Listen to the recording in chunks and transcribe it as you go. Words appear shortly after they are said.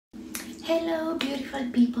Hello beautiful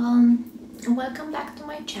people, welcome back to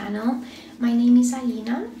my channel. My name is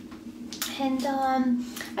Alina and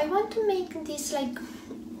I want to make this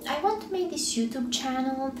YouTube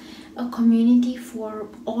channel a community for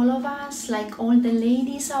all of us, like all the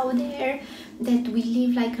ladies out there, that we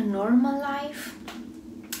live like a normal life,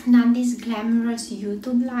 not this glamorous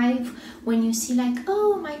YouTube life when you see like,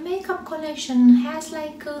 oh, my makeup collection has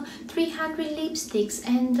like 300 lipsticks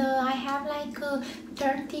and I have like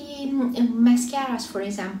 30 mascaras, for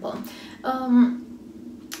example.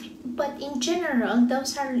 But in general,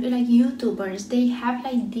 those are like YouTubers. They have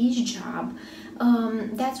like this job,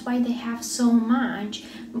 that's why they have so much.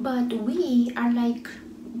 But we are like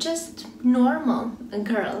just normal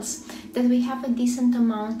girls that we have a decent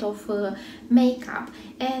amount of makeup,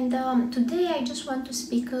 and today I just want to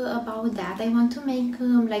speak about that. I want to make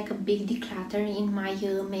like a big declutter in my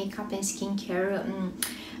makeup and skincare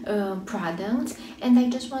products, and I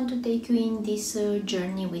just want to take you in this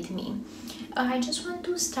journey with me. I just want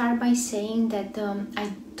to start by saying that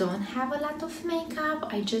I don't have a lot of makeup.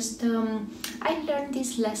 I learned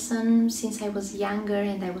this lesson since I was younger,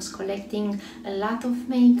 and I was collecting a lot of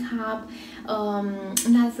makeup,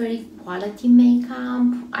 not very quality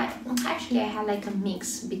makeup. I had like a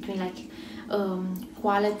mix between like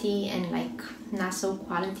quality and like not so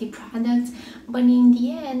quality products, but in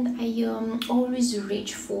the end I always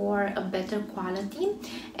reach for a better quality,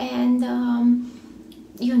 and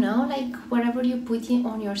you know, like whatever you put in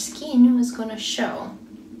on your skin is gonna show.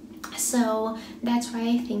 So that's why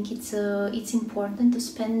I think it's important to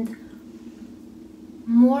spend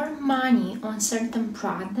more money on certain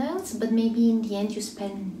products, but maybe in the end you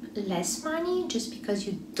spend less money just because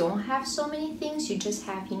you don't have so many things. You just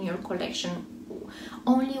have in your collection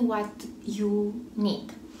only what you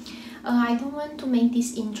need. I don't want to make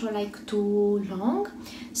this intro like too long,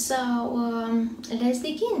 so let's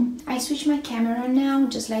begin. I switch my camera now,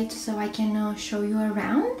 just like so I can show you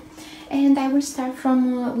around, and I will start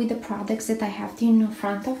from with the products that I have in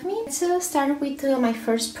front of me. Let's start with my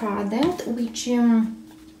first product, which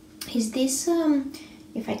is this,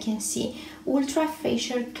 if I can see, Ultra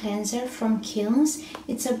Facial Cleanser from Kiehl's.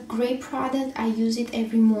 It's a great product. I use it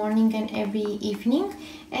every morning and every evening,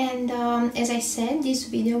 and as I said, this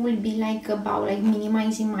video will be like about like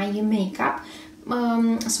minimizing my makeup,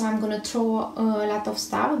 so I'm gonna throw a lot of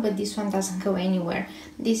stuff, but this one doesn't go anywhere.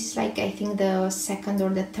 This is like, I think, the second or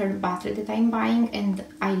the third bottle that I'm buying, and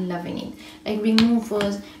I loving it. Like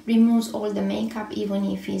removes all the makeup, even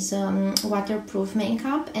if it's waterproof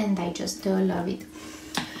makeup, and I just love it.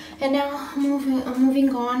 And now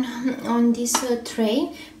moving on this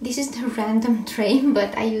tray. This is the random tray,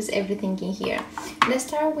 but I use everything in here. Let's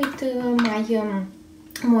start with my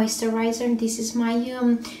moisturizer. This is my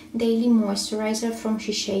daily moisturizer from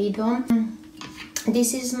Shiseido.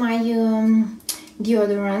 This is my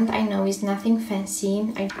deodorant. I know it's nothing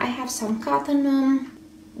fancy. I have some cotton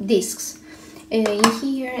discs in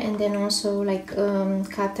here, and then also like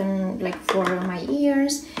cotton like for my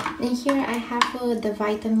ears. And here I have the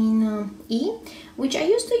vitamin E, which I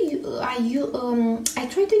used to I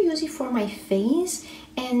try to use it for my face,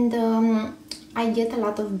 and I get a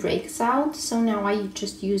lot of breaks out, so now I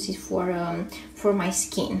just use it for my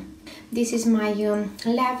skin. This is my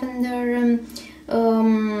lavender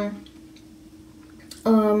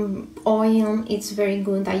oil. It's very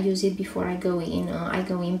good. I use it before I go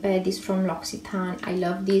in bed. It's from L'Occitane. I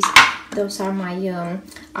love this. Those are my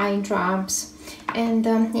eye drops. And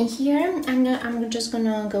in here I'm just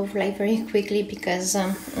gonna go like very quickly because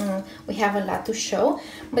we have a lot to show,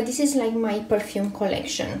 but this is like my perfume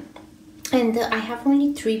collection. And I have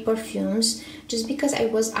only 3 perfumes, just because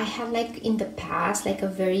I had like in the past like a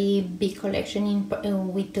very big collection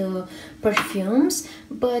with perfumes,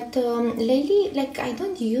 but lately like I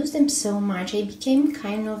don't use them so much. I became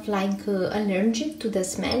kind of like allergic to the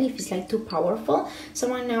smell if it's like too powerful, so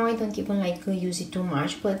now I don't even like use it too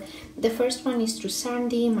much. But the first one is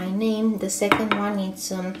Trussardi, my name. The second one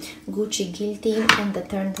is Gucci Guilty, and the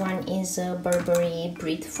third one is Burberry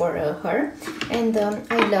Breathe for her. And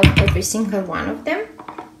I love every single one of them.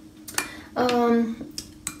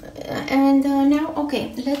 Now,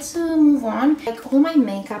 okay, let's move on. Like all my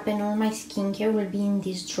makeup and all my skincare will be in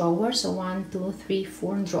this drawer, so 1, 2, 3,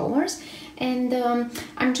 4 drawers. And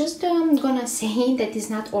I'm just gonna say that it's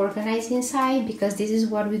not organized inside, because this is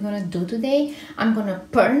what we're gonna do today. I'm gonna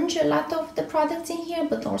purge a lot of the products in here,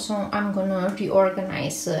 but also I'm gonna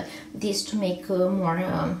reorganize this to make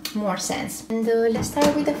more sense. And let's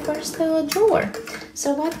start with the first drawer.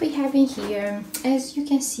 So what we have in here, as you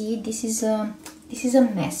can see, this is a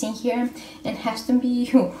mess in here and has to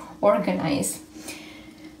be organized.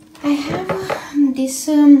 I have this,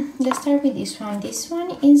 let's start with this one. This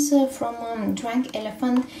one is from Drunk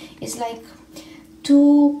Elephant. It's like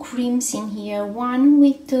two creams in here, one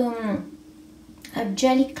with a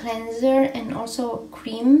jelly cleanser and also a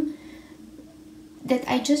cream that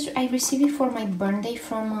I received it for my birthday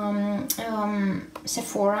from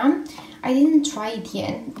Sephora. I didn't try it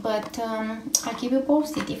yet, but I'll keep you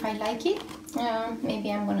posted if I like it.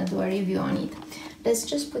 Maybe I'm gonna do a review on it. Let's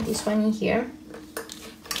just put this one in here,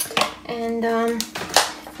 and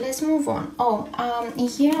let's move on. Oh, in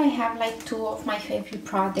here I have like two of my favorite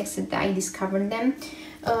products that I discovered them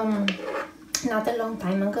not a long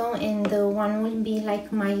time ago, and one will be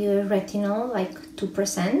like my retinol, like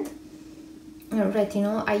 2%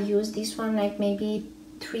 retinol. I use this one like maybe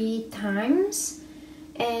 3 times,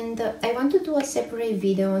 and I want to do a separate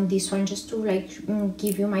video on this one just to like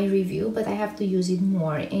give you my review, but I have to use it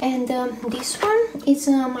more. And this one is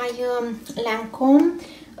my Lancome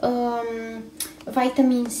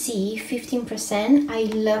vitamin C 15%. I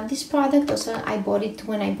love this product. Also, I bought it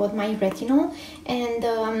when I bought my retinol,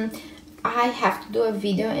 and I have to do a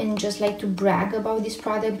video and just like to brag about this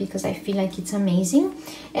product because I feel like it's amazing.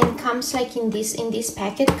 And comes like in this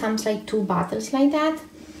packet comes like 2 bottles like that.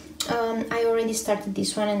 I already started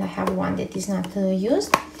this one, and I have one that is not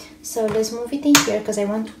used. So let's move it in here because I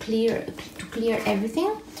want to clear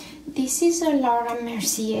everything. This is a Laura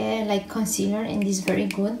Mercier like concealer, and it's very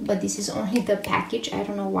good, but this is only the package. I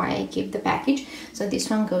don't know why I keep the package. So this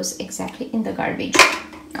one goes exactly in the garbage.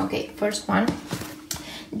 Okay, first one.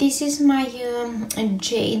 This is my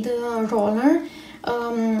Jade roller,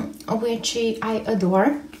 which I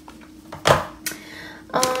adore.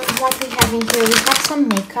 What we have in here, we have some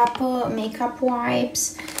makeup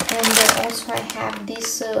wipes, and also I have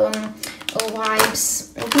these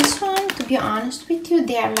wipes. This one, to be honest with you,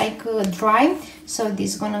 they are like dry, so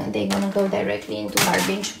they're gonna go directly into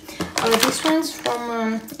garbage. These ones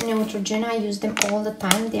from Neutrogena, I use them all the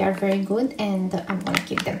time. They are very good, and I'm gonna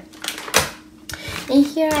keep them. In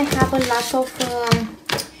here I have a lot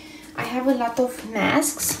of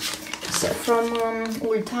masks from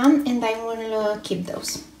Ulta, and I will keep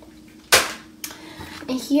those.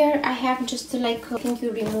 In here I have just like, I think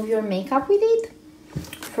you remove your makeup with it,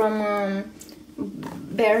 from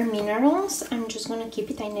Bare Minerals. I'm just gonna keep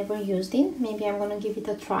it. I never used it. Maybe I'm gonna give it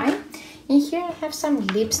a try. In here I have some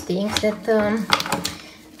lipsticks that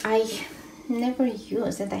I never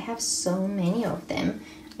used, and I have so many of them.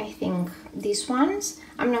 I think these ones,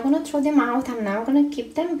 I'm not gonna throw them out, I'm not gonna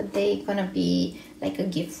keep them, but they're gonna be like a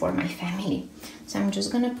gift for my family. So I'm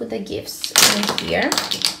just gonna put the gifts in here.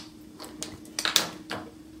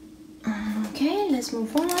 Okay, let's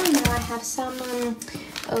move on. Now I have some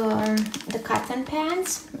the cotton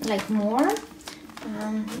pads, like more.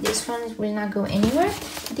 This one will not go anywhere.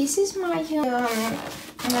 This is my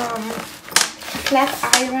flat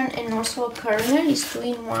iron and also a curler. It's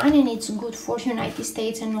 2-in-1, and it's good for United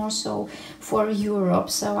States and also for Europe.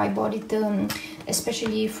 So I bought it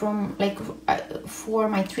especially from like for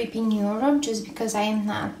my trip in Europe, just because I am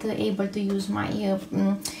not able to use my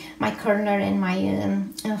my curler and my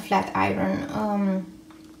flat iron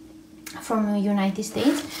from United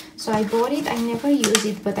States. So I bought it. I never use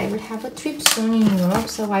it, but I will have a trip soon in Europe,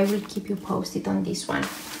 so I will keep you posted on this one.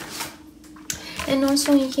 And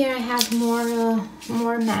also in here I have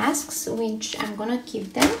more masks, which I'm gonna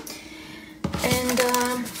keep them. And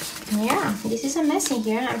yeah, this is a mess in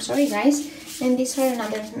here. I'm sorry, guys. And these are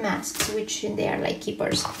another masks, which they are like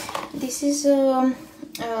keepers. This is a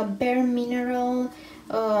Bare Mineral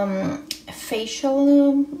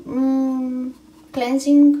facial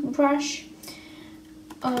cleansing brush.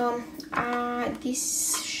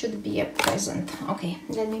 This should be a present. Okay,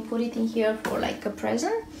 let me put it in here for like a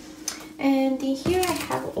present. And in here I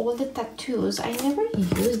have all the tattoos. I never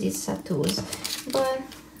use these tattoos, but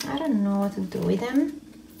I don't know what to do with them.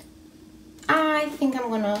 I think I'm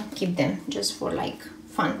gonna keep them just for like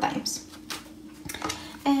fun times.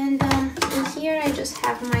 And in here I just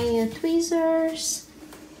have my tweezers.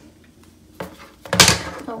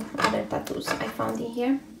 Oh, other tattoos I found in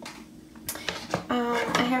here.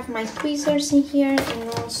 I have my tweezers in here, and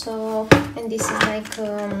also, and this is like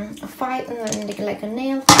a file, like a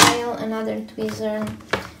nail file, another tweezer,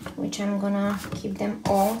 which I'm gonna keep them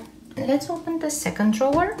all. Let's open the second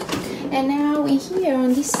drawer. And now in here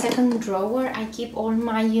on this second drawer I keep all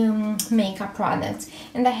my makeup products,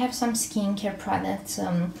 and I have some skincare products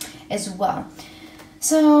as well.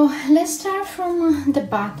 So let's start from the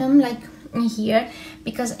bottom, like in here,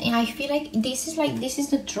 because I feel like this is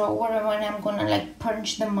the drawer when I'm gonna like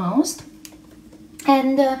purge the most.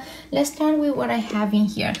 And let's start with what I have in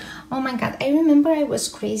here. Oh my god, I remember I was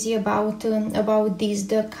crazy about these,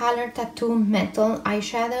 the Color Tattoo Metal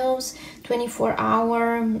eyeshadows,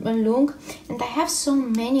 24-hour look, and I have so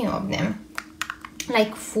many of them,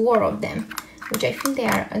 like 4 of them, which I feel they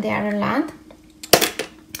are a lot.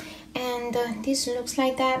 And this looks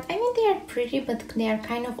like that. I mean, they are pretty, but they are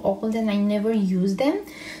kind of old and I never use them,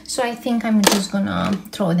 so I think I'm just gonna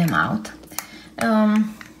throw them out.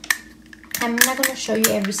 I'm not gonna show you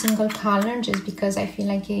every single color just because I feel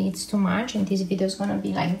like it's too much and this video is gonna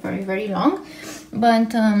be like very long.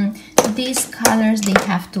 But these colors, they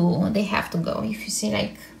have to go. If you see,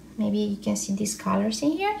 like, maybe you can see these colors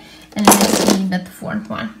in here, and let's see the fourth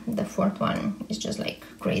one. The fourth one is just like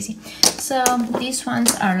crazy. So these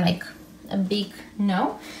ones are like a big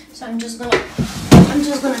no. So I'm just gonna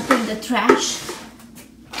put the trash.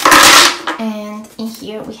 And in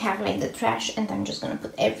here we have like the trash, and I'm just gonna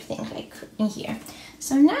put everything like in here.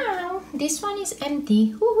 So now this one is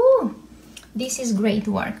empty. Woohoo! This is great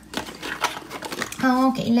work.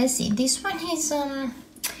 Okay, let's see. This one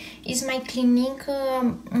is my Clinique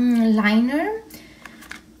liner.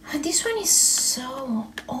 This one is so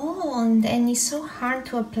old and it's so hard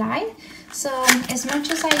to apply. So as much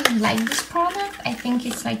as I like this product, I think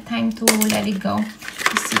it's like time to let it go.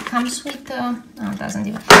 You see, it comes with oh, it doesn't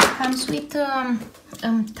even. It comes with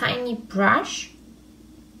tiny brush.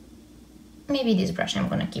 Maybe this brush I'm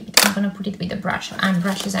gonna keep it. I'm gonna put it with the brush and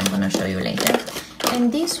brushes I'm gonna show you later.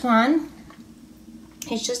 And this one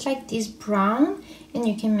is just like this brown, and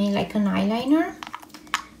you can make like an eyeliner.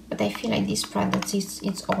 But I feel like this product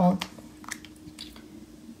it's old.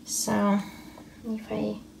 So if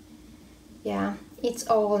yeah, it's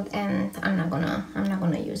old and I'm not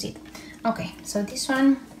gonna use it. Okay, so this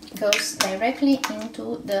one goes directly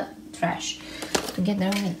into the trash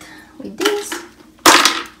together with this.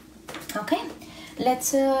 Okay,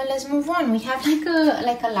 let's move on. We have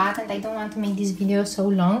like a lot, and I don't want to make this video so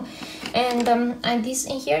long. And this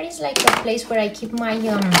in here is like a place where I keep my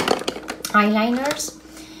eyeliners.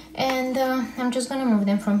 And I'm just gonna move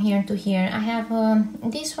them from here to here. I have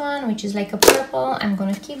this one, which is like a purple. I'm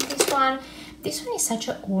gonna keep this one. This one is such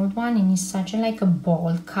an old one, and it's such a like a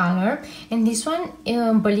bold color. And this one,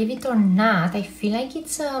 believe it or not, I feel like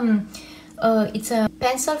it's a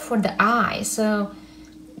pencil for the eye. So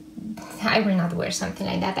I will not wear something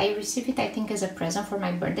like that. I received it, I think, as a present for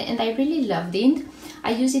my birthday, and I really loved it.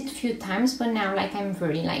 I used it a few times, but now like I'm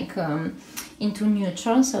very like into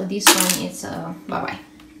neutral. So this one is bye-bye.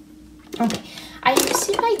 Okay, I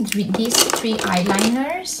received like these 3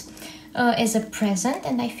 eyeliners as a present,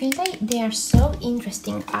 and I feel like they are so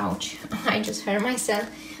interesting. Ouch, I just hurt myself.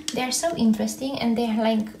 They are so interesting, and they are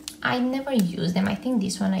like, I never use them. I think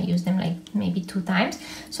this one I used them like maybe 2 times,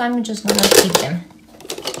 so I'm just gonna keep them.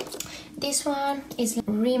 This one is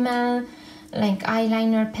Rimmel like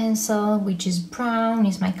eyeliner pencil, which is brown,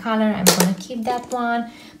 is my color. I'm gonna keep that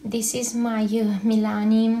one. This is my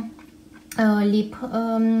Milani lip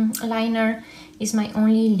liner. Is my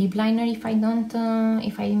only lip liner if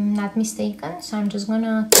I'm not mistaken. So I'm just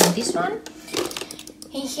gonna keep this one.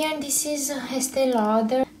 In here, this is Estee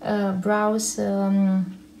Lauder brows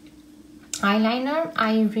eyeliner.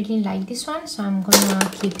 I really like this one, so I'm gonna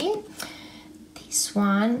keep it. This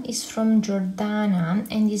one is from Jordana,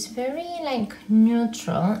 and it's very like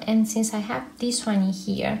neutral. And since I have this one in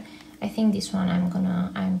here, I think this one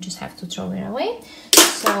I just have to throw it away.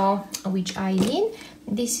 So, which I did.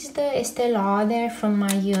 This is the Estee Lauder from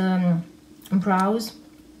my brows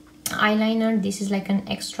eyeliner. This is like an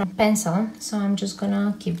extra pencil, so I'm just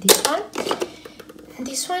gonna keep this one.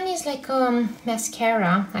 This one is like a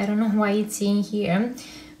mascara. I don't know why it's in here.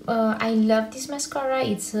 I love this mascara.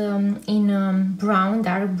 It's in brown,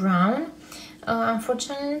 dark brown.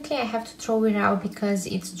 Unfortunately, I have to throw it out because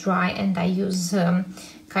it's dry, and I use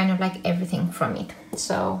kind of like everything from it.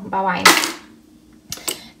 So bye-bye.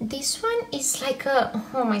 This one is like a,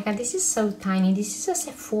 oh my god, this is so tiny. This is a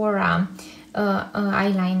Sephora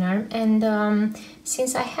eyeliner, and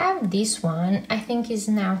since I have this one, I think it's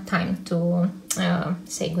now time to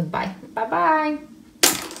say goodbye. Bye-bye.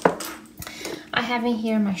 I have in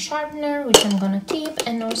here my sharpener, which I'm gonna keep,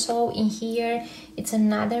 and also in here it's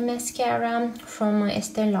another mascara from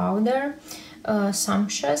Estee Lauder,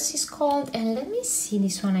 Sumptuous is called. And let me see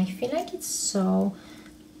this one. I feel like it's so,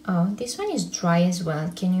 oh, this one is dry as well.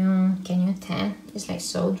 Can you tell? It's like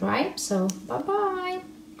so dry. So bye bye.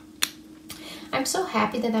 I'm so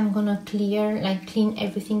happy that I'm gonna clean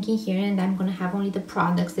everything in here, and I'm gonna have only the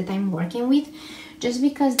products that I'm working with, just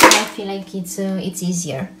because then I feel like it's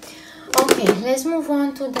easier. Okay, let's move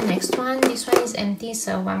on to the next one. This one is empty,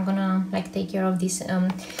 so I'm gonna like take care of this.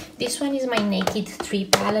 This one is my Naked 3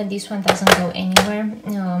 palette. This one doesn't go anywhere.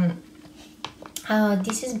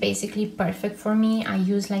 This is basically perfect for me. I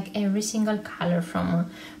use like every single color from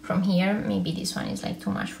here. Maybe this one is like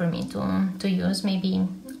too much for me to use, maybe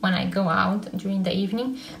when I go out during the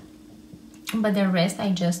evening, but the rest I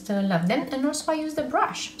just love them. And also I use the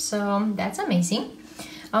brush, so that's amazing.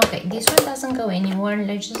 Okay, this one doesn't go anywhere.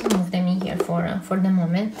 Let's just move them in here for the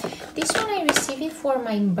moment. This one I received it for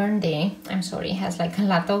my birthday. I'm sorry, it has like a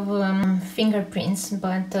lot of fingerprints,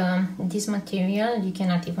 but this material, you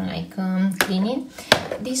cannot even like clean it.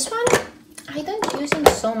 This one, I don't use it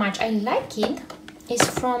so much. I like it. It's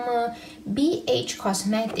from BH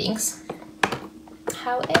Cosmetics.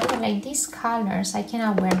 However, like these colors, I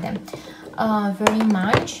cannot wear them very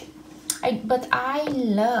much. But I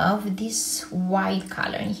love this white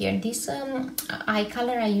color in here. This eye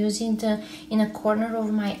color, I use it in a corner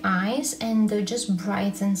of my eyes, and just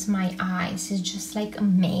brightens my eyes. It's just like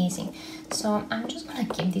amazing. So I'm just gonna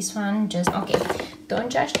keep this one. Just okay,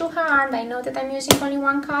 don't judge too hard. I know that I'm using only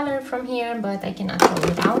one color from here, but I cannot throw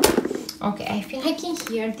it out. Okay, I feel like in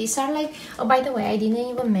here these are like, oh, by the way, I didn't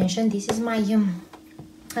even mention this is my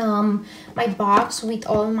my box with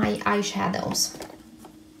all my eyeshadows.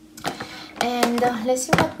 And let's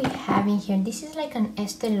see what we have in here. This is like an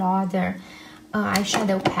Estee Lauder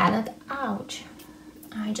eyeshadow palette. Ouch,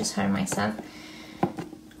 I just hurt myself.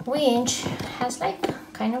 Which has like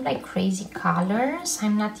kind of like crazy colors.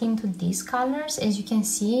 I'm not into these colors. As you can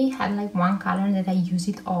see, I had like one color that I use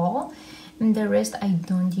it all, and the rest I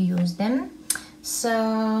don't use them.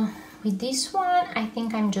 So with this one, I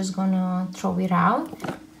think I'm just gonna throw it out.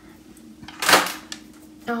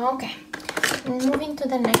 Okay. Moving to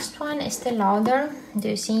the next one, Estee Lauder. Do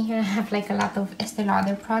you see here I have like a lot of Estee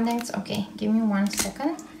Lauder products? Okay, give me 1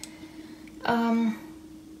 second. I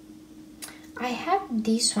have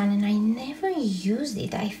this one and I never used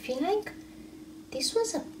it. I feel like this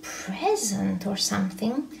was a present or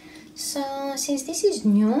something. So since this is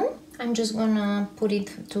new, I'm just gonna put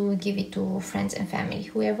it to give it to friends and family.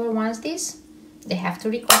 Whoever wants this, they have to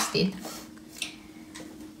request it.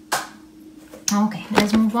 Okay,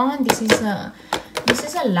 let's move on. This is a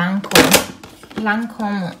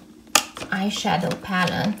Lancome eyeshadow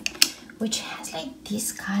palette, which has like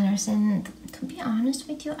these colors, and to be honest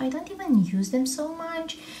with you, I don't even use them so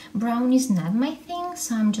much. Brown is not my thing,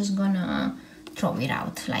 so I'm just gonna throw it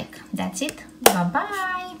out. Like, that's it.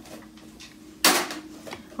 Bye-bye.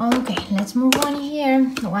 Okay, let's move on here.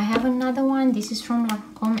 Oh, I have another one. This is from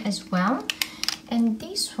Lancome as well. And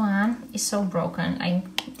this one is so broken.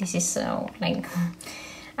 This is so like,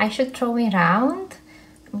 I should throw it out,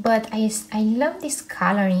 but I love this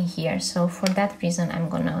color in here, so for that reason I'm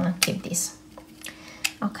gonna keep this.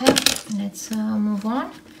 Okay, let's move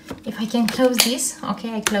on. If I can close this.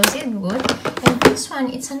 Okay, I close it, good. And this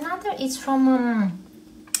one, it's from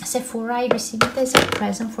Sephora. I received it as a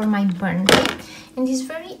present for my birthday, and it's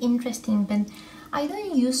very interesting, but I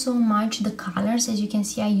don't use so much the colors. As you can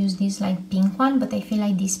see, I use this like pink one, but I feel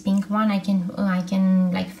like this pink one I can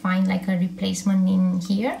like find like a replacement in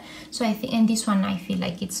here. So I think, and this one I feel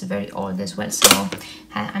like it's very old as well, so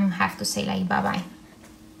I have to say like bye-bye.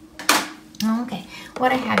 Okay,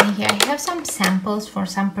 what I have in here, I have some samples for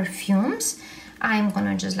some perfumes. I'm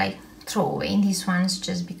gonna just like throw away these ones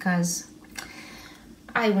just because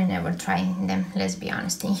I will never try them, let's be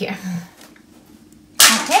honest, in here.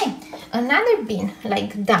 Okay, another bin,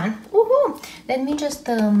 like done. Woohoo! Let me just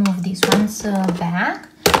move these ones back.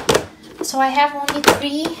 So I have only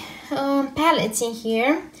 3 palettes in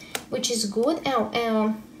here, which is good.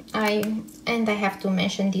 I have to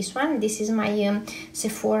mention this one. This is my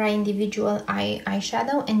Sephora individual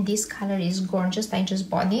eyeshadow, and this color is gorgeous. I just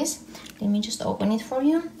bought this. Let me just open it for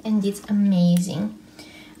you, and it's amazing.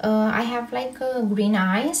 I have like green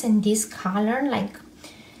eyes, and this color, like,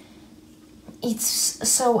 it's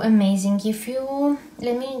so amazing. If you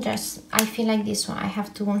let me just, I feel like this one I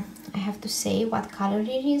have to say what color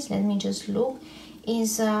it is. Let me just look.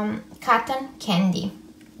 Is cotton candy.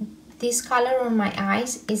 This color on my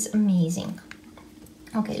eyes is amazing.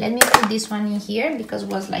 Okay, let me put this one in here because it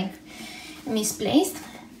was like misplaced.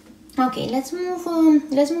 Okay, let's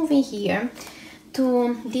move in here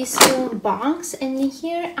to this box, and in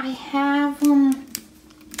here I have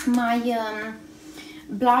my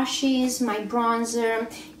blushes, my bronzer.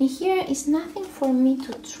 In here is nothing for me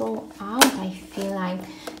to throw out, I feel like,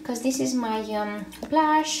 because this is my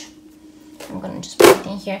blush. I'm gonna just put it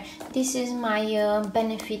in here. This is my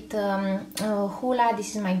Benefit Hoola.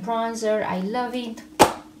 This is my bronzer. I love it.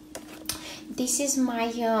 this is my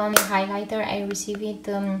highlighter. I received it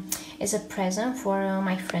as a present for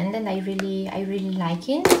my friend, and I really like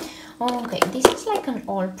it. Okay, this is like an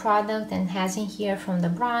old product and has in here from the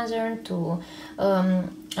bronzer to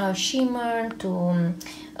shimmer to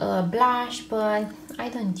blush, but I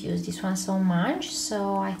don't use this one so much,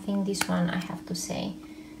 so I think this one, I have to say,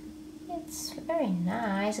 it's very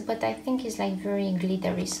nice, but I think it's like very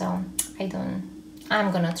glittery, so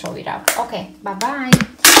I'm gonna throw it out. Okay, bye bye.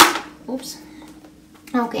 Oops.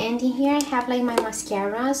 Okay, and in here I have like my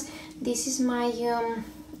mascaras. This is my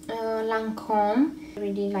Lancome. I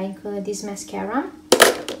really like this mascara.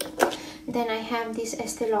 Then I have this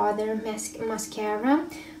Estee Lauder mascara,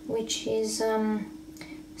 which is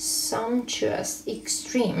Sumptuous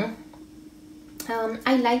Extreme.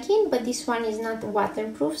 I like it, but this one is not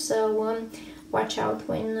waterproof, so watch out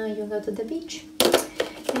when you go to the beach.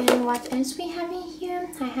 And what else we have in here?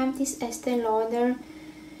 I have this Estee Lauder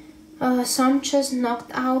Sumptuous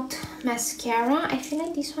Knocked Out mascara. I feel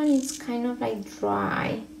like this one is kind of like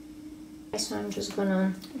dry, so I'm just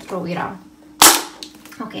gonna throw it out.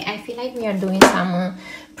 Okay, I feel like we are doing some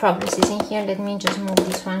progresses in here. Let me just move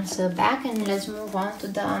these ones back, and let's move on to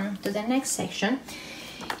the next section.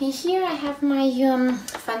 In here I have my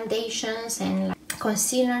foundations and like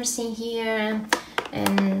concealers in here,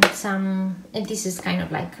 and this is kind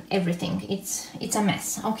of like everything. It's a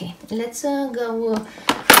mess. Okay, let's go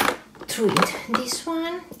through it. This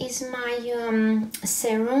one is my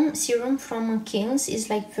serum from Kiehl's. Is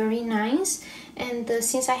like very nice, and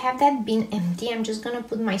since I have that bin empty, I'm just gonna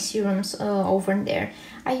put my serums over there.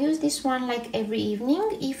 I use this one like every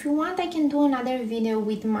evening. If you want, I can do another video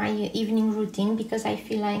with my evening routine, because I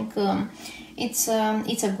feel like it's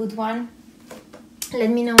a good one. Let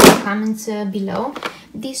me know in the comments below.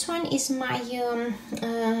 This one is my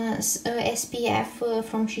SPF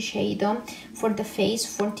from Shiseido for the face,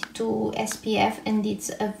 42 SPF, and it's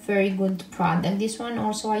a very good product. This one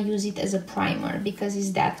also I use it as a primer because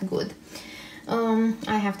it's that good.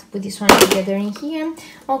 I have to put this one together in here.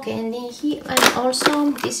 Okay, and then here, and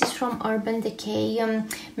also this is from Urban Decay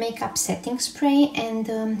makeup setting spray, and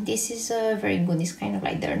this is very good. It's kind of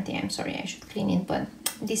like dirty. I'm sorry, I should clean it, but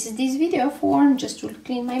this is this video for just to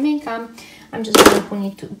clean my makeup. I'm just gonna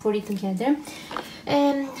put it together,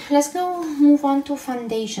 and let's go move on to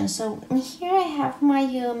foundation. So here I have my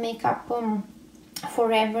makeup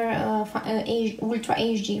Forever Ultra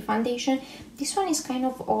HD foundation. This one is kind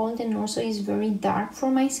of old and also is very dark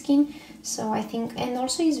for my skin, so I think, and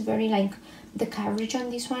also is very like the coverage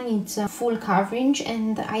on this one, it's full coverage,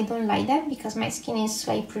 and I don't like that because my skin is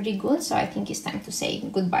like pretty good, so I think it's time to say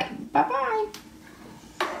goodbye. Bye bye.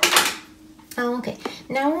 Okay,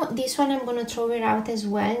 now this one I'm gonna throw it out as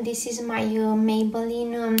well. This is my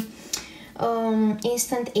Maybelline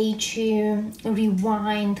Instant Age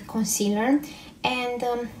Rewind Concealer, and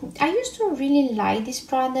I used to really like this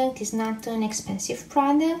product. It's not an expensive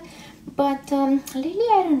product, but lately,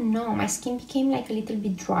 I don't know, my skin became like a little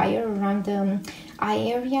bit drier around the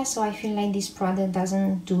eye area, so I feel like this product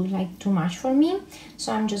doesn't do like too much for me,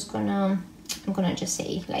 so I'm gonna just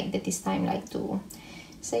say like that it's time like to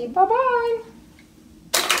say bye bye.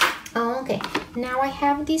 Okay, now I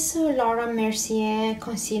have this Laura Mercier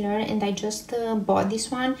concealer, and I just bought this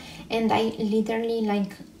one, and I literally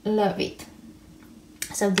like love it.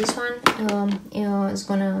 So this one is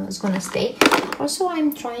gonna stay. Also,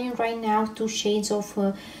 I'm trying right now 2 shades of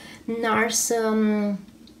NARS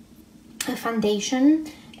foundation,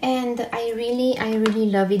 and I really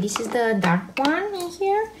love it. This is the dark one in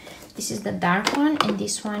here. This is the dark one, and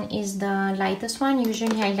this one is the lightest one.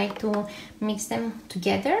 Usually I like to mix them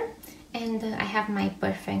together, and I have my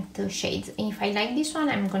perfect shades. If I like this one,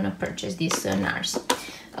 I'm gonna purchase this NARS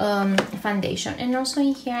foundation. And also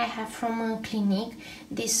in here I have from Clinique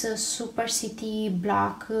this Super City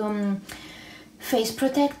Block face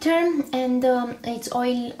protector, and it's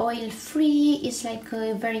oil free. It's like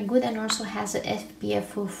very good, and also has a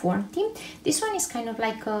SPF 40. This one is kind of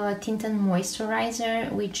like a tinted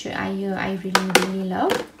moisturizer, which I really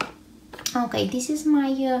love. Okay, this is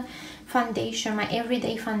my foundation, my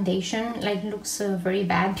everyday foundation. Like, looks very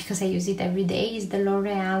bad because I use it every day. Is the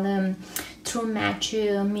L'Oreal True Match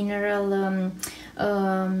Mineral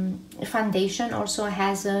foundation. Also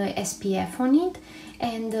has a SPF on it,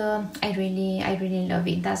 and I really love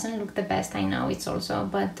it. Doesn't look the best, I know, it's also,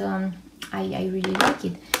 but I really like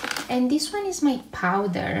it. And this one is my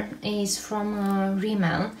powder, is from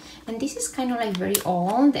Rimmel, and this is kind of like very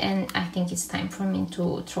old, and I think it's time for me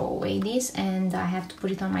to throw away this, and I have to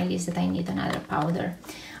put it on my list that I need another powder.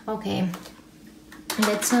 Okay,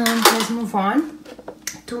 let's move on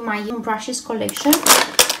to my brushes collection.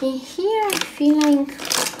 In here I feel like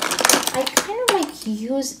I kind of like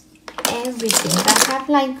use everything. I have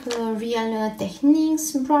like real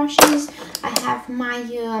techniques brushes. I have my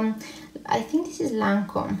I think this is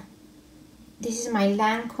Lancome. This is my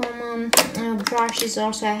Lancome brushes.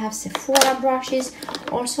 Also I have Sephora brushes.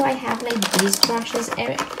 Also I have like these brushes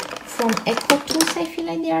from Eco Tools, I feel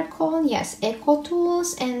like they are called. Yes, Eco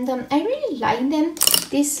Tools, and I really like them.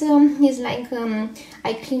 This is like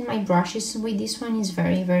I clean my brushes with this one. Is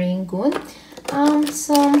very good.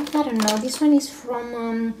 So I don't know, this one is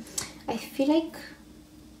from I feel like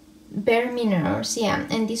Bare Minerals, yeah,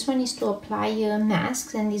 and this one is to apply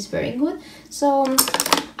masks, and is very good. So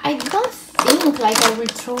I don't think like I will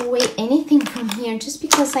throw away anything from here, just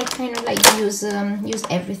because I kind of like use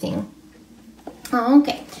everything.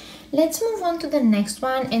 Okay, let's move on to the next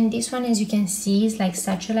one, and this one, as you can see, is like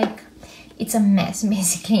such a it's a mess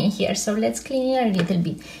basically in here. So let's clean it a little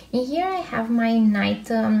bit. In here I have my night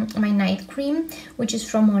cream, which is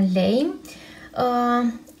from Olay.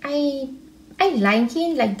 I like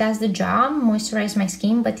it, like does the job, moisturize my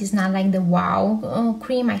skin, but it's not like the wow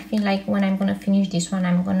cream. I feel like when I'm gonna finish this one,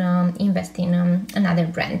 I'm gonna invest in another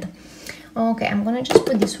brand. Okay, I'm gonna just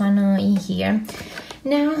put this one in here.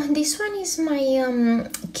 Now this one is my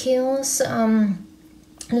Kiehl's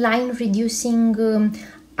line reducing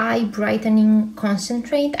eye brightening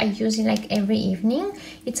concentrate. I use it like every evening.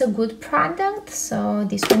 It's a good product, so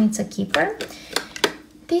this one is a keeper.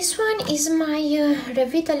 This one is my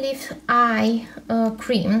Revitalift eye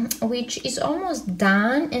cream, which is almost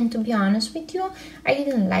done, and to be honest with you, I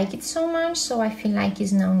didn't like it so much, so I feel like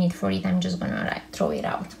there's no need for it. I'm just gonna like throw it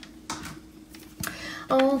out.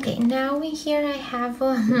 Okay, now in here I have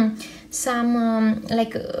some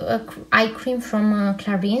like eye cream from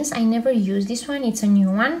Clarins. I never use this one, it's a new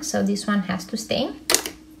one, so this one has to stay.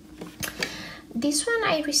 This one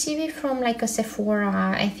I received it from like a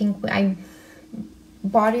Sephora. I think I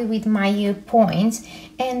bought it with my points,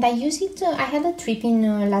 and I use it. I had a trip in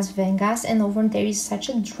Las Vegas, and over there is such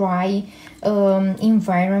a dry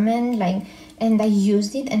environment, like, and I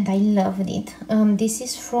used it and I loved it. This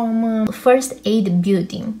is from First Aid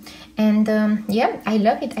Beauty, and yeah, I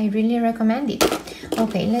love it. I really recommend it.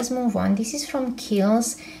 Okay, let's move on. This is from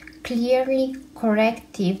Kiehl's Clearly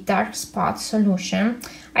Corrective Dark Spot Solution.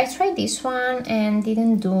 I tried this one and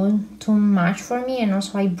didn't do too much for me, and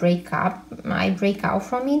also I break out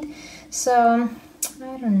from it, so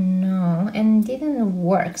I don't know, and didn't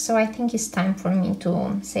work. So I think it's time for me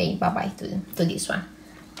to say bye-bye to this one.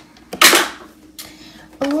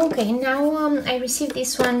 Okay, now I received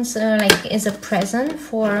these ones like as a present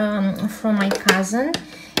from my cousin,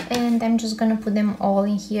 and I'm just gonna put them all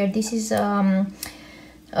in here. This is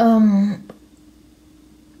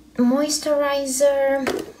moisturizer.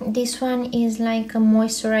 This one is like a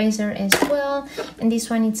moisturizer as well, and this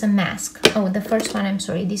one it's a mask. Oh, the first one, I'm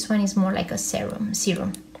sorry, this one is more like a serum.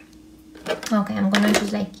 Okay, I'm gonna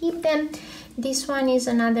just like keep them. This one is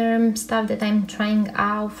another stuff that I'm trying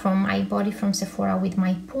out from, I bought it from Sephora with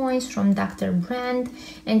my points from Dr. Brand,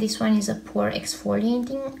 and this one is a pore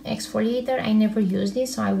exfoliator. I never use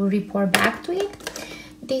this, so I will report back to it.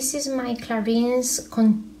 This is my Clarins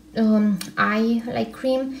eye like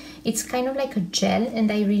cream. It's kind of like a gel,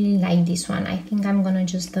 and I really like this one. I think I'm gonna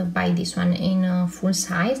just buy this one in full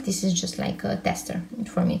size. This is just like a tester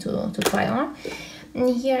for me to try on. And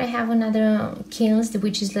here I have another Kiehl's,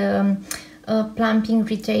 which is the plumping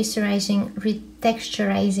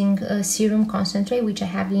retexturizing serum concentrate, which I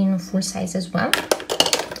have in full size as well.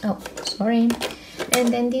 Oh, sorry.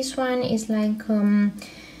 And then this one is like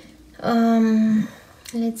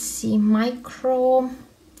let's see, micro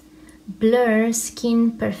blur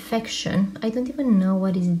skin perfection. I don't even know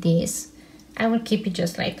what is this. I will keep it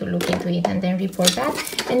just like to look into it and then report back.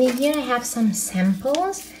 And in here I have some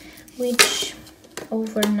samples, which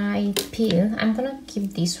overnight peel. I'm gonna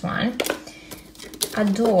keep this one.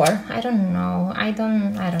 Adore. I don't know. I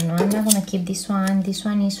don't know. I'm not gonna keep this one. This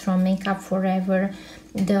one is from Makeup Forever,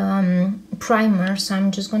 the primer, so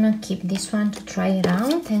I'm just gonna keep this one to try it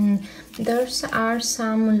out. And those are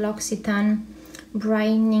some L'Occitane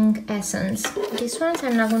brightening essence. These ones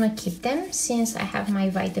I'm not gonna keep them since I have my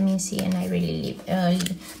vitamin C and I really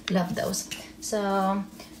love those. So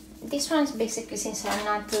these ones basically, since I'm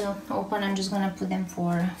not open, I'm just gonna put them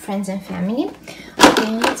for friends and family.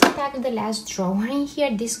 Okay, let's attack the last drawer in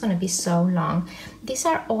here. This is gonna be so long. These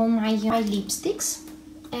are all my lipsticks,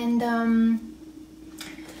 and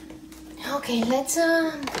okay, let's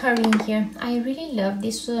hurry in here. I really love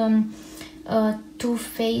this Too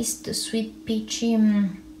Faced Sweet Peachy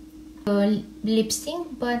lipstick,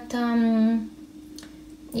 but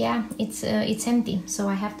yeah, it's empty, so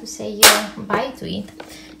I have to say bye to it.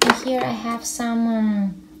 And here I have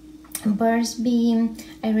some Bursby.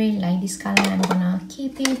 I really like this color. I'm gonna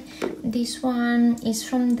keep it. This one is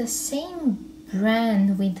from the same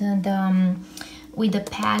brand with the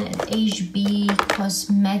palette, HB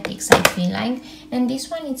Cosmetics, I feel like. And this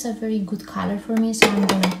one, it's a very good color for me, so I'm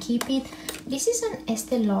gonna keep it. This is an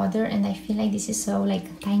Estee Lauder, and I feel like this is so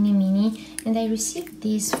like tiny mini, and I received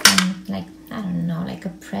this from like, I don't know, like a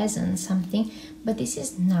present something, but this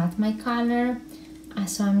is not my color.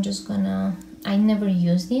 So I'm just gonna, I never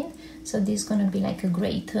used it, so this is gonna be like a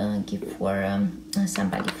great gift for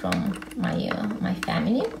somebody from my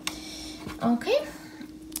family. Okay,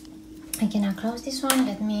 I cannot close this one.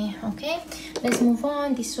 Let me, okay, let's move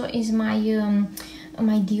on. This is my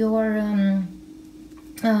my Dior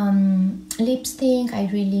lipstick. I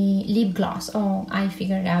really, lip gloss. Oh, I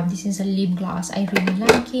figured out, this is a lip gloss. I really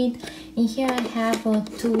like it. In here I have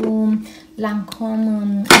two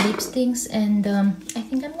Lancome lipsticks, and I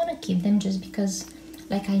think I'm gonna keep them just because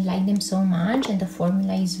like I like them so much, and the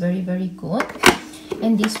formula is very, very good.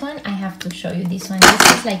 And this one, I have to show you this one.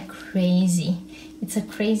 This is like crazy. It's a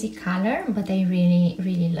crazy color, but I really,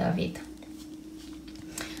 really love it.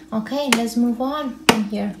 Okay, let's move on from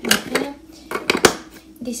here. Okay,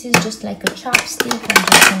 this is just like a chopstick. I'm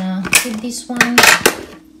just gonna keep this one.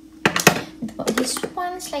 This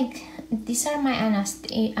one's like, these are my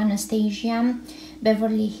Anastasia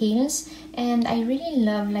Beverly Hills, and I really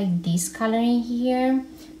love like this color in here,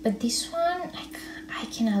 but this one, like, I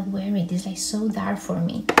cannot wear it. It's like so dark for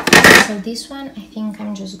me. So this one, I think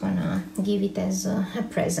I'm just gonna give it as a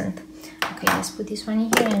present. Okay, let's put this one in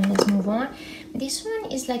here and let's move on. This one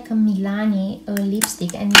is like a Milani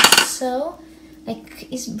lipstick, and it's so like,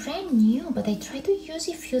 it's brand new, but I tried to use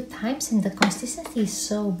it a few times and the consistency is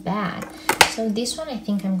so bad. So this one, I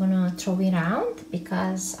think I'm gonna throw it out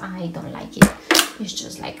because I don't like it. It's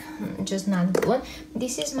just like, just not good.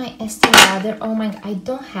 This is my Estee Lauder. Oh my, I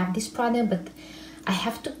don't have this product, but I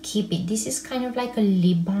have to keep it. This is kind of like a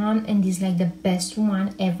lip balm, and this is like the best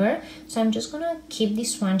one ever. So I'm just gonna keep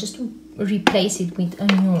this one just to replace it with a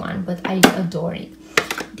new one, but I adore it.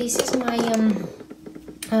 This is my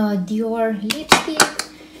Dior lipstick,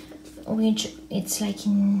 which it's like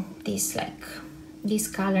in this, like this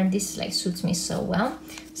color. This like suits me so well.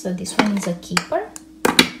 So this one is a keeper.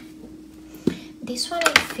 This one,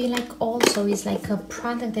 I feel like also is like a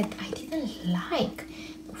product that I didn't like.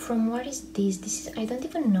 From what is this? This is, I don't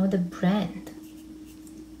even know the brand.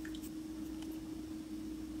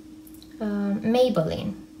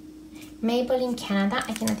 Maybelline Canada.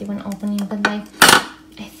 I cannot even open it, but like,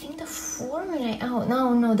 I think the formula, oh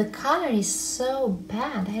no, the color is so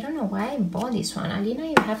bad. I don't know why I bought this one. Alina,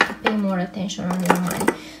 you have to pay more attention on your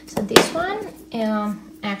money. So this one,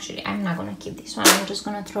 actually I'm not gonna keep this one. I'm just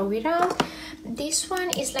gonna throw it out. This one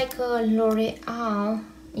is like a L'Oreal.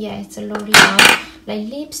 Yeah, it's a L'Oreal like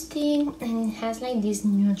lipstick, and it has like this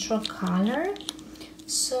neutral color.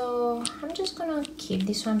 So I'm just gonna keep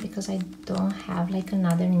this one because I don't have like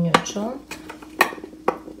another neutral.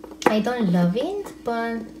 I don't love it,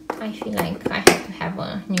 but I feel like I have to have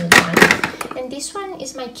a new one. And this one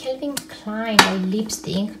is my Calvin Klein like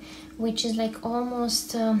lipstick, which is like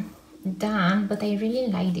almost done, but I really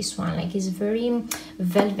like this one. Like, it's very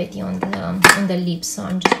velvety on the lips, so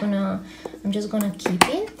I'm just gonna keep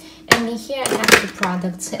it. And in here I have the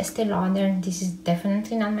products, Estee Lauder. This is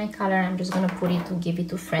definitely not my color. I'm just gonna put it to give it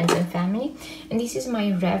to friends and family. And this is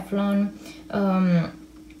my Revlon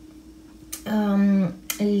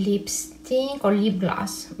lipstick or lip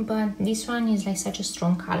gloss, but this one is like such a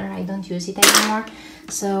strong color. I don't use it anymore.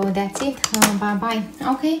 So that's it. Bye bye.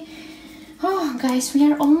 Okay. Oh guys, we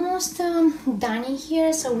are almost done in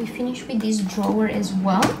here, so we finished with this drawer as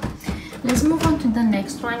well. Let's move on to the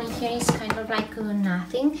next one. In here is kind of like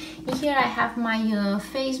nothing. In here I have my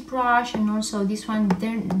face brush, and also this one,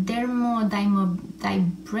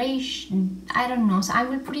 dermodibration. I don't know, so I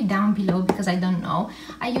will put it down below because I don't know.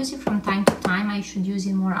 I use it from time to time. I should use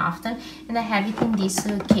it more often, and I have it in this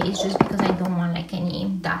case just because I don't want like any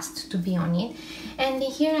dust to be on it. And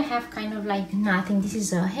here I have kind of like nothing. This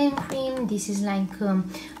is a hand cream. This is like a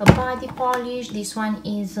body polish. This one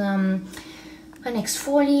is an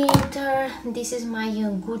exfoliator. This is my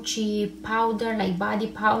Gucci powder, like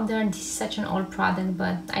body powder. This is such an old product,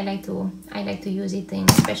 but I like to use it in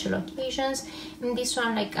special occasions. And this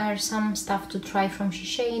one like are some stuff to try from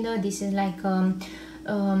Shiseido. This is like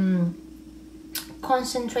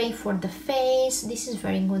concentrate for the face. This is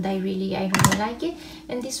very good. I really like it.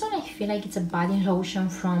 And this one, I feel like it's a body lotion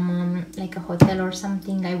from like a hotel or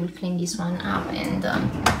something. I will clean this one up. And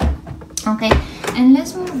okay, and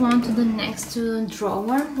let's move on to the next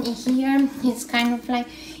drawer. In here it's kind of like,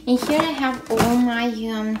 in here I have all my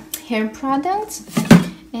hair products,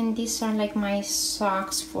 And these are like my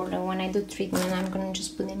socks for when I do treatment. I'm gonna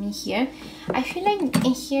just put them in here. I feel like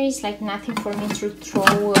in here is like nothing for me to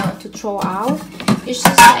throw out. It's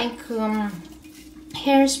just like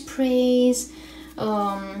hairsprays,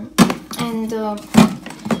 and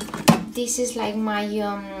this is like my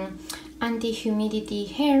anti-humidity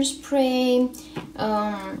hairspray.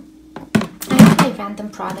 I have like random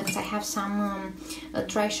products. I have some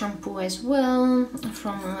dry shampoo as well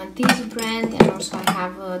from this brand, and also I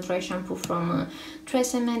have dry shampoo from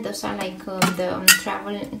Tresemme. Those are like the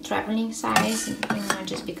traveling size,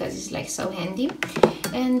 just because it's like so handy.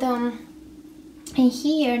 And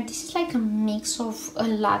here, this is like a mix of a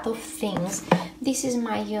lot of things. This is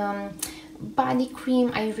my body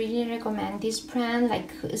cream. I really recommend this brand.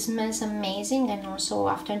 Like, it smells amazing, and also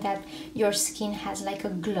after that your skin has like a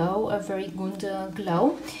glow, a very good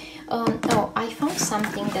glow. Oh, I found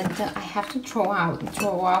something that I have to throw out.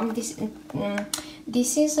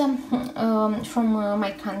 This is from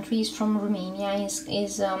my country. It's from Romania.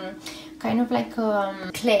 Is kind of like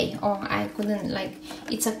clay. Oh, I couldn't, like,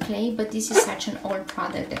 it's a clay, but this is such an old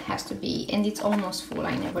product that has to be, and it's almost full.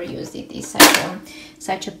 I never used it. It's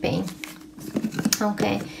such a pain.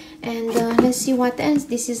 Okay, and let's see what else.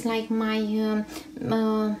 This is like my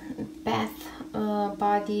Bath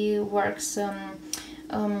Body Works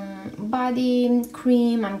body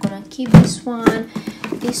cream. I'm gonna keep this one.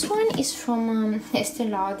 This one is from Estee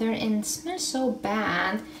Lauder and smells so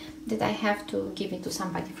bad that I have to give it to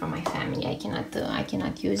somebody from my family. I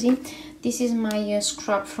cannot use it. This is my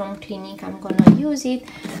scrub from Clinique. I'm gonna use it.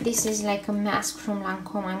 This is like a mask from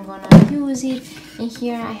Lancome. I'm gonna use it. In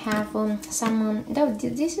here I have some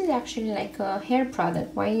this is actually like a hair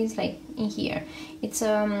product. Why is like in here? It's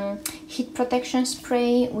heat protection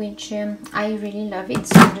spray, which I really love it,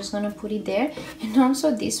 so I'm just gonna put it there. And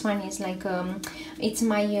also this one is like it's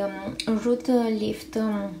my root lift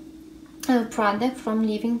product from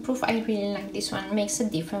Living Proof. I really like this one. It makes a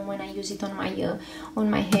difference when I use it on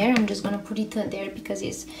my hair. I'm just gonna put it there because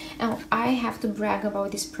it's I have to brag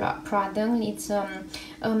about this product. It's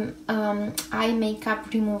eye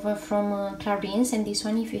makeup remover from Clarins, and this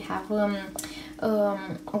one, if you have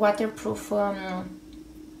waterproof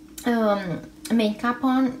makeup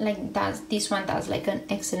on, like this one does like an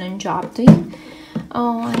excellent job to it.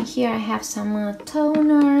 Oh, and here I have some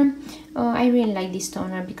toner. I really like this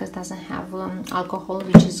toner because it doesn't have alcohol,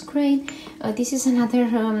 which is great. This is another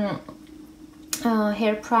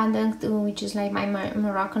hair product, which is like my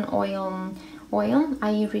Moroccan oil.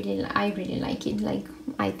 I really like it. Like,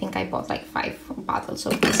 I think I bought like 5 bottles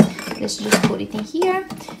of this. Let's just put it in here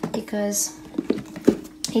because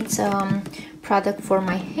it's a product for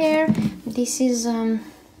my hair. This is a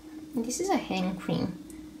hand cream.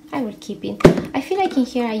 I will keep it. I feel like in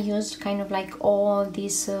here I used kind of like all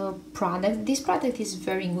these products. This product is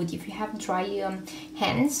very good if you have dry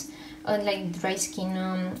hands, like dry skin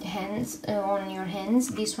hands on your hands.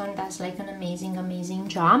 This one does like an amazing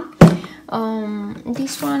job.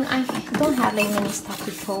 This one, I don't have like many stuff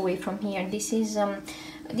to throw away from here. This is a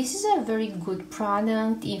very good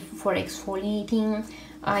product if for exfoliating.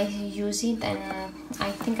 I use it, and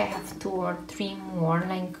I think I have 2 or 3 more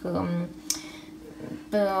like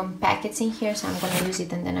packets in here, so I'm gonna use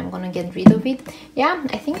it and then I'm gonna get rid of it. Yeah,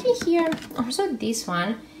 I think in here also this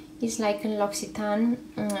one is like a L'Occitane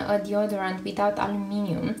a deodorant without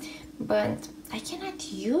aluminium, but I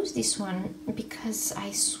cannot use this one because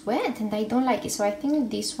I sweat and I don't like it. So I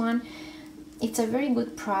think this one, it's a very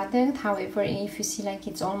good product. However, if you see, like,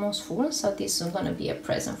 it's almost full, so this is gonna be a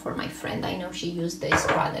present for my friend. I know she used these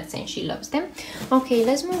products and she loves them. Okay,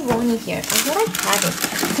 let's move on in here. What I had it.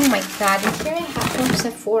 Oh my god, in here I have from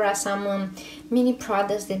Sephora some mini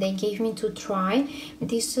products that they gave me to try.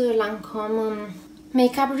 This Lancome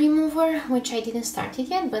makeup remover, which I didn't start it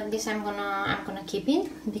yet, but this I'm gonna keep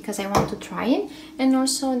it because I want to try it. And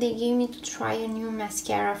also they gave me to try a new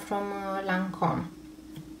mascara from Lancome,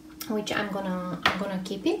 which I'm gonna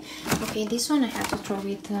keep it. Okay, this one I have to throw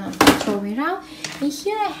it out. And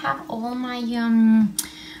here I have all my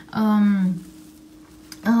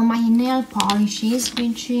my nail polishes,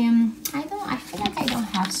 which I feel like I don't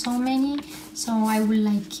have so many, so I will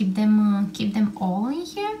like keep them all in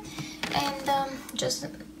here. And just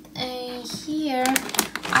here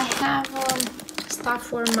I have stuff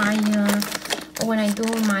for my when I do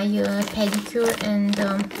my pedicure, and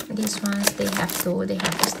these ones they have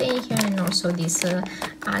to stay here, and also these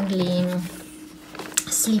ugly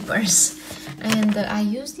slippers, and I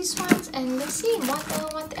use these ones. And let's see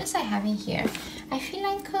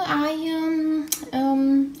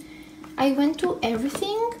I went to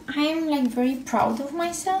everything. I'm like very proud of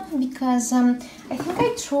myself because I think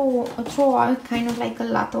I throw out kind of like a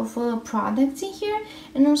lot of products in here,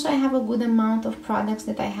 and also I have a good amount of products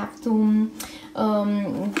that I have to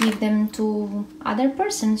give them to other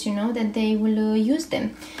persons, you know, that they will use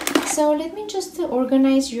them. So let me just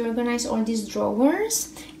reorganize all these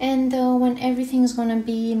drawers, and when everything's gonna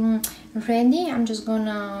be ready, I'm just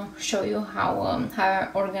gonna show you how I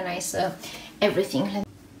organize everything.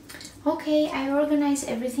 Okay, I organized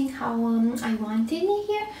everything how I wanted in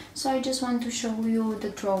here, so I just want to show you the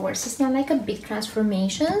drawers. It's not like a big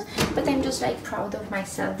transformation, but I'm just like proud of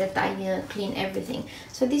myself that I clean everything.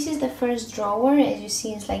 So this is the first drawer. As you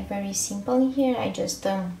see, it's like very simple in here. I just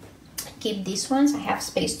keep these ones. I have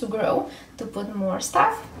space to grow, to put more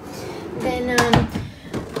stuff. Then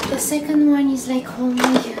the second one is like all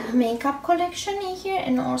my makeup collection in here,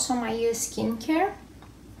 and also my skincare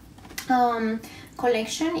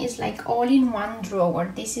collection is like all in one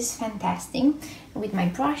drawer. This is fantastic, with my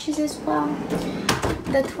brushes as well.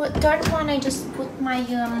 The third one, I just put my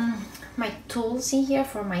my tools in here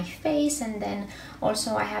for my face, and then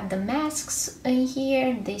also I have the masks in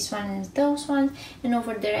here. This one is those ones, and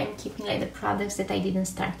over there I'm keeping like the products that I didn't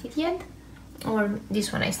start it yet, or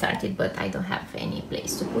this one I started but I don't have any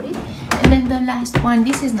place to put it. And then the last one,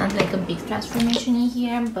 this is not like a big transformation in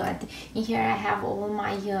here, but in here I have all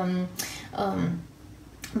my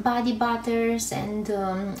body butters and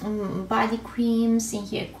body creams in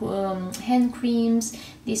here, hand creams.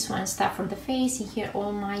 This one stuff for the face. In here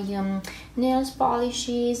all my nails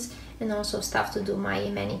polishes, and also stuff to do my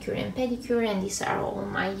manicure and pedicure, and these are all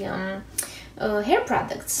my hair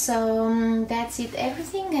products. So that's it,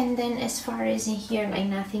 everything. And then as far as in here, like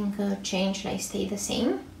nothing changed, like stay the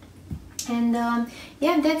same. And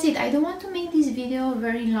yeah, that's it. I don't want to make this video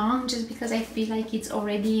very long just because I feel like it's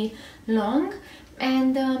already long.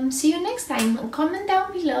 And see you next time. Comment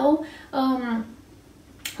down below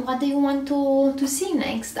what do you want to see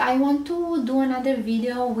next. I want to do another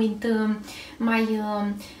video with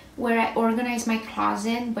my where I organize my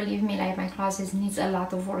closet. Believe me, like my closet needs a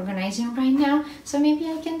lot of organizing right now, so maybe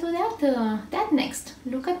I can do that next.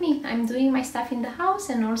 Look at me, I'm doing my stuff in the house,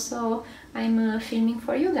 and also I'm filming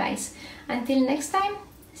for you guys. Until next time,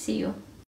 see you.